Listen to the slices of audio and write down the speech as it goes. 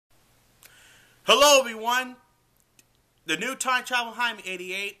Hello everyone, the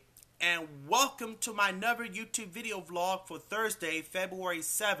NewTimeTravelHyman88, and welcome to my another YouTube video vlog for Thursday, February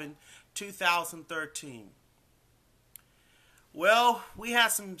 7, 2013. Well, we had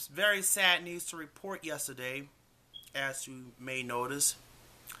some very sad news to report yesterday, as you may notice.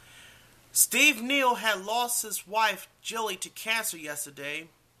 Steve Neal had lost his wife, Jilly, to cancer yesterday.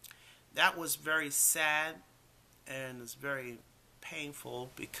 That was very sad, and it's very painful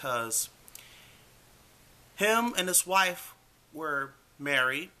because him and his wife were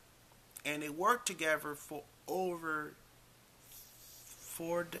married, and they worked together for over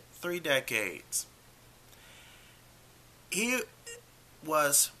 3 decades. He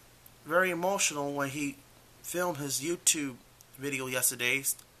was very emotional when he filmed his YouTube video yesterday,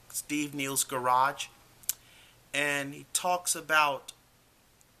 Steve Neal's Garage, and he talks about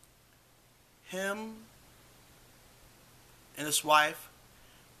him and his wife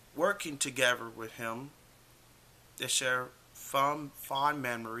working together with him. They share fond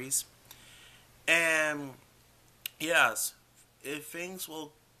memories, and yes, if things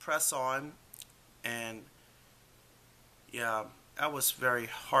will press on, and yeah, I was very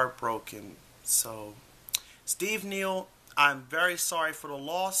heartbroken. So, Steve Neal, I'm very sorry for the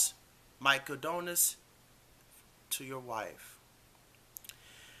loss. My condolences to your wife.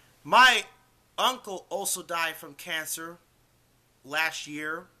 My uncle also died from cancer last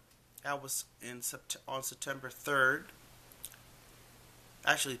year. That was on September 3rd.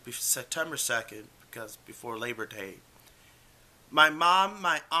 Actually, September 2nd, because before Labor Day. My mom,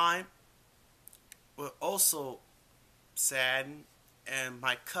 my aunt were also sad, and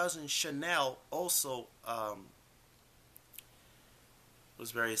my cousin Chanel also was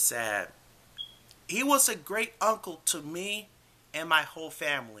very sad. He was a great uncle to me and my whole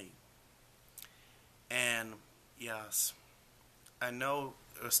family. And yes, I know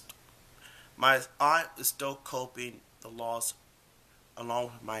my aunt is still coping the loss along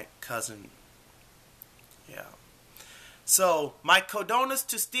with my cousin. Yeah. So, my condolences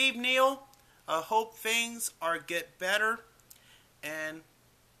to Steve Neal. I hope things get better. And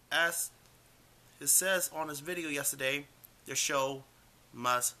as it says on his video yesterday, the show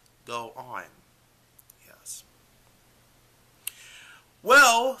must go on. Yes.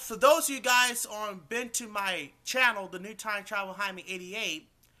 Well, for those of you guys been to my channel, the NewTimeTravelHyman88,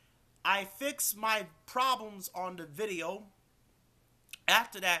 I fixed my problems on the video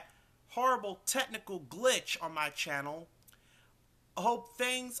after that horrible technical glitch on my channel. I hope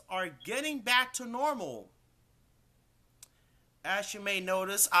things are getting back to normal. As you may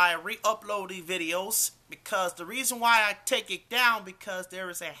notice, I re-upload the videos because the reason why I take it down because there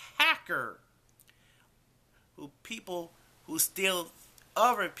is a hacker who steal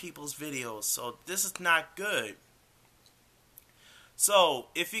other people's videos. So this is not good. So,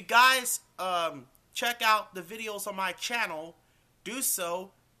 if you guys check out the videos on my channel, do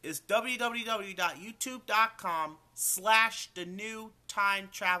so. It's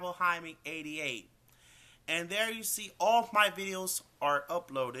www.youtube.com/thenewtimetravelhyman88. And there you see all of my videos are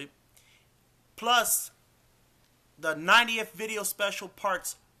uploaded. Plus, the 90th video special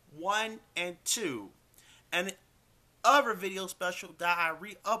parts 1 and 2. And other video special that I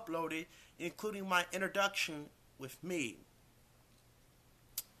re-uploaded, including my introduction with me.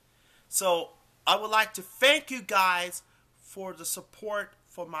 So, I would like to thank you guys for the support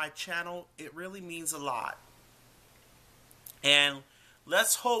for my channel. It really means a lot. And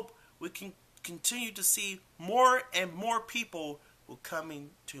let's hope we can continue to see more and more people who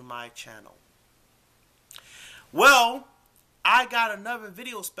coming to my channel. Well, I got another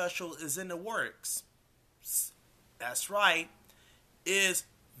video special is in the works. That's right. Is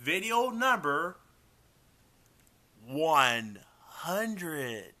video number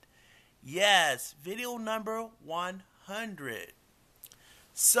 100. Yes, video number 100.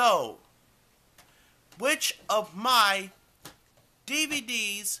 So, which of my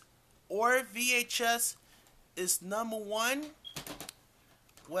DVDs or VHS is number 1?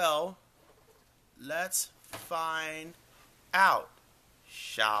 Well, let's find out,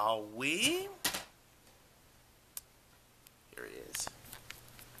 shall we? Here it is.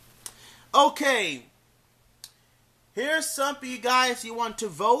 Okay, here's some of you guys you want to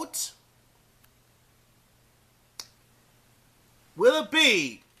vote. Will it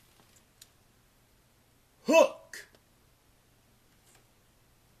be Hook,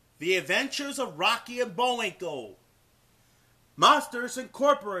 The Adventures of Rocky and Bullwinkle, Monsters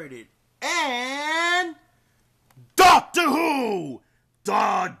Incorporated, and Doctor Who,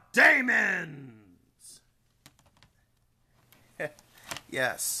 The Damons?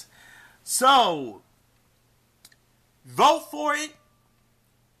 Yes. So, vote for it.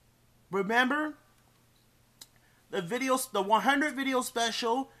 remember, the 100 video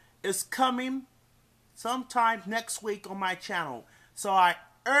special is coming sometime next week on my channel. So I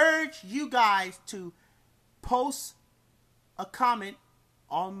urge you guys to post a comment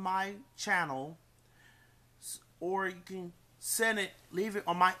on my channel, or you can leave it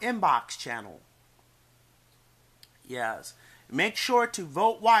on my inbox channel. Yes. Make sure to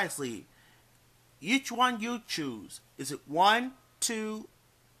vote wisely. Each one you choose. Is it 1, 2,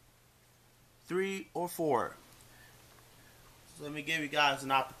 3, or 4? So let me give you guys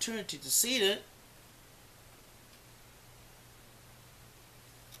an opportunity to see it.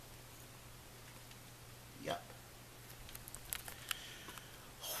 Yep.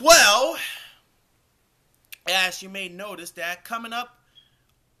 Well, as you may notice, that coming up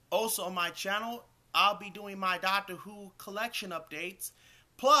also on my channel, I'll be doing my Doctor Who collection updates.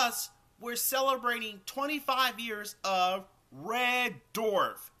 Plus, we're celebrating 25 years of Red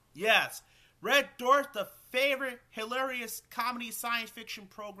Dwarf. Yes, Red Dwarf, the favorite hilarious comedy science fiction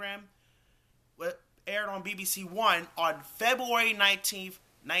program, aired on BBC One on February 19th,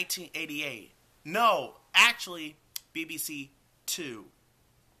 1988. No, actually, BBC Two.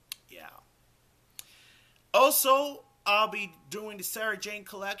 Yeah. Also, I'll be doing the Sarah Jane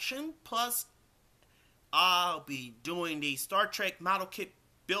collection. Plus, I'll be doing the Star Trek model kit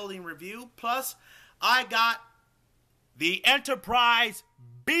building review. Plus, I got the Enterprise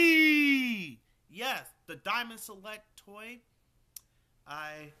B. Yes, the Diamond Select toy.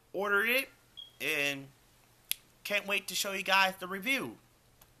 I ordered it and can't wait to show you guys the review.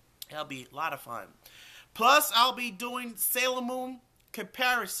 It'll be a lot of fun. Plus, I'll be doing Sailor Moon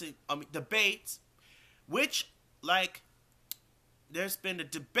debates, which, like, there's been a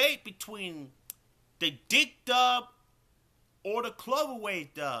debate between the Dick dub or the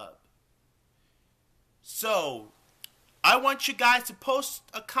Cloverwave dub. So, I want you guys to post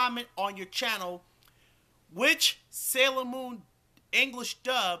a comment on your channel. Which Sailor Moon English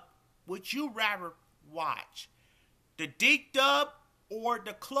dub would you rather watch? The Dick dub or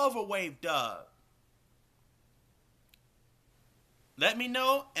the Cloverwave dub? Let me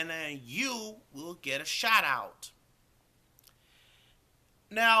know, and then you will get a shout out.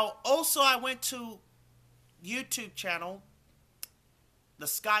 Now, also I went to YouTube channel, the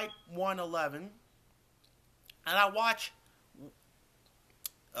Skype 111, and I watched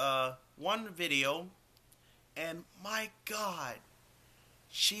one video, and my God,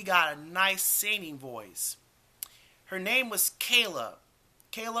 she got a nice singing voice. Her name was Kayla.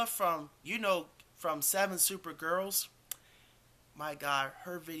 Kayla from 7 Super Girls. My God,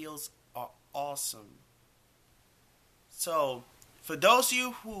 her videos are awesome. So, for those of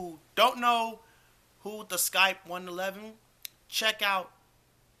you who don't know who the Skype 111, check out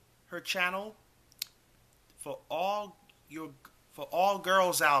her channel. For all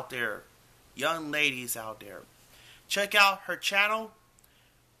girls out there, young ladies out there, check out her channel,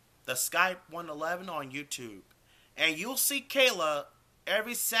 the Skype 111 on YouTube, and you'll see Kayla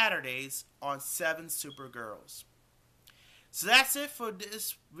every Saturdays on 7 Super Girls. So that's it for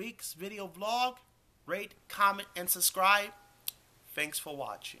this week's video vlog. Rate, comment, and subscribe. Thanks for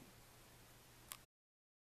watching.